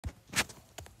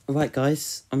Right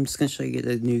guys, I'm just going to show you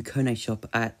the new Kone shop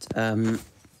at Modern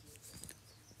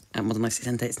City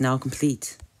Centre. It's now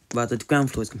complete. Well, the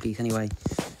ground floor is complete anyway.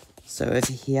 So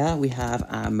over here we have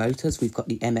our motors. We've got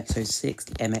the MX-06,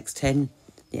 the MX-10,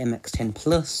 the MX-10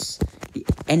 Plus, the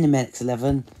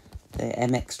NMX-11, the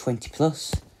MX-20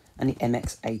 Plus, and the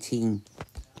MX-18.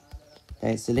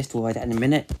 There's the list, we'll ride that in a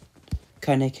minute.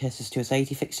 Kone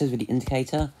KS2S80 fixtures with the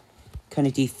indicator. Kone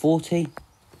D40,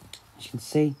 as you can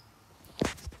see.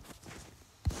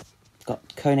 Got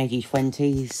Kone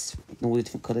G20s, all the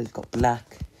different colours. Got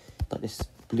black, like this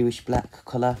bluish black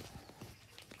colour,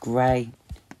 grey,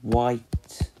 white,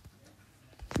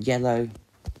 yellow,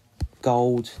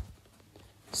 gold,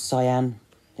 cyan.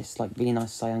 It's like really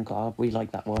nice cyan colour. I really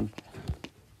like that one.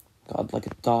 Got like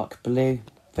a dark blue,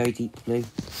 very deep blue.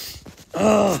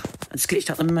 Oh, I just glitched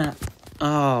out the map.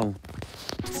 Oh,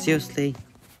 seriously.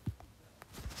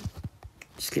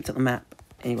 Just clicked out the map.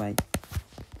 Anyway.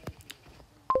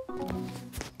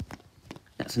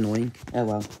 That's annoying. Oh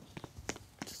well.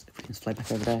 Just, if we can fly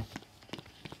back over there.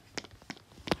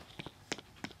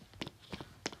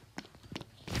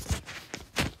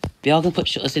 We are going to put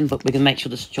shutters in, but we're going to make sure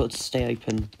the shutters stay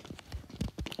open. And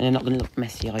they're not going to look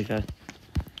messy either.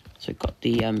 So we've got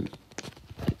the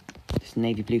this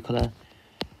navy blue colour,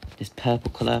 this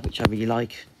purple colour, which I really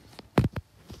like.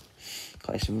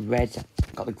 Got this red,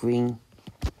 got the green.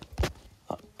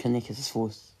 Got Kone is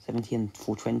 470 and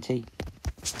 420.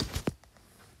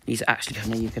 These are actually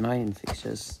Kone iron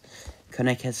fixtures.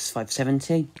 Kone is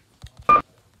 570.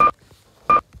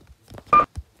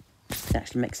 They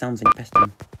actually make sounds when you press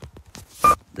them.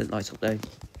 The lights up though.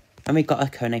 And we've got a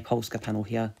Kone Polska panel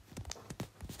here.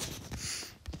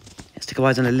 Let's take a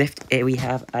ride on the lift. Here we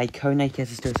have a Kone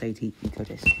KS2S80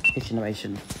 EcoDisc, 5th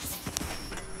generation.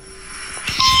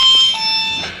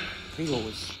 3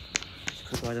 doors. Let's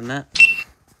take a ride on that.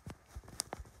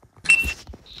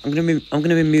 I'm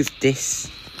gonna remove this.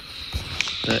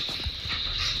 But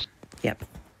yep.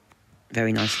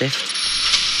 Very nice lift.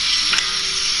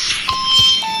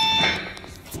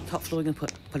 Top floor, we're going to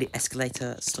put probably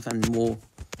escalator stuff and more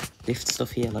lift stuff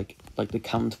here, like the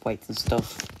counterweights and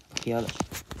stuff here.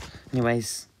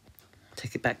 Anyways,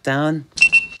 take it back down.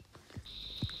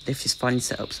 Lift is finally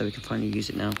set up so we can finally use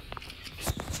it now.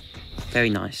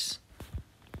 Very nice.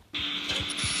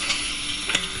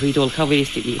 3-door, look how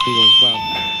realistic the 3-door as well.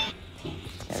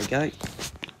 There we go.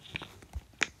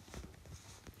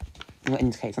 We've got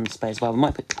indicators on display as well. We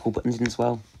might put the call buttons in as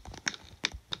well.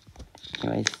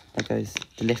 Anyways, there goes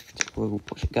the lift. We'll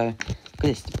watch it go. Look at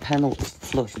this, the panel is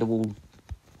flush with the wall.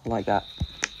 I like that.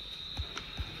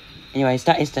 Anyways,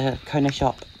 that is the Kone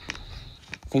shop.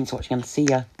 Thanks for watching and see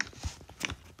ya.